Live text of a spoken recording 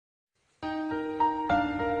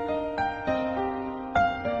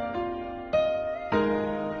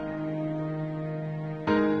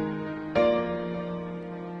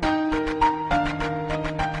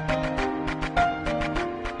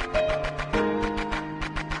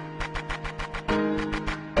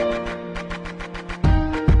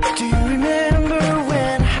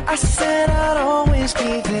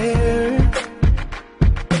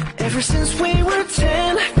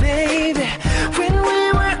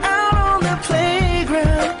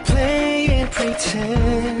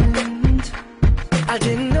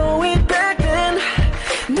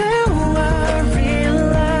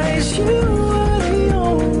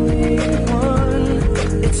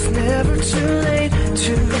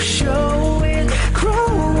to show it. Grow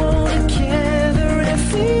all together and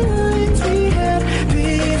feelings we had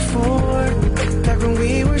before. Back when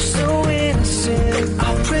we were so innocent.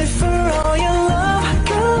 I pray for all your love.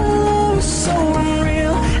 God, love is so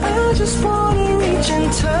unreal. I just wanna reach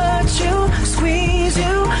and touch you, squeeze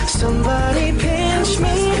you. Somebody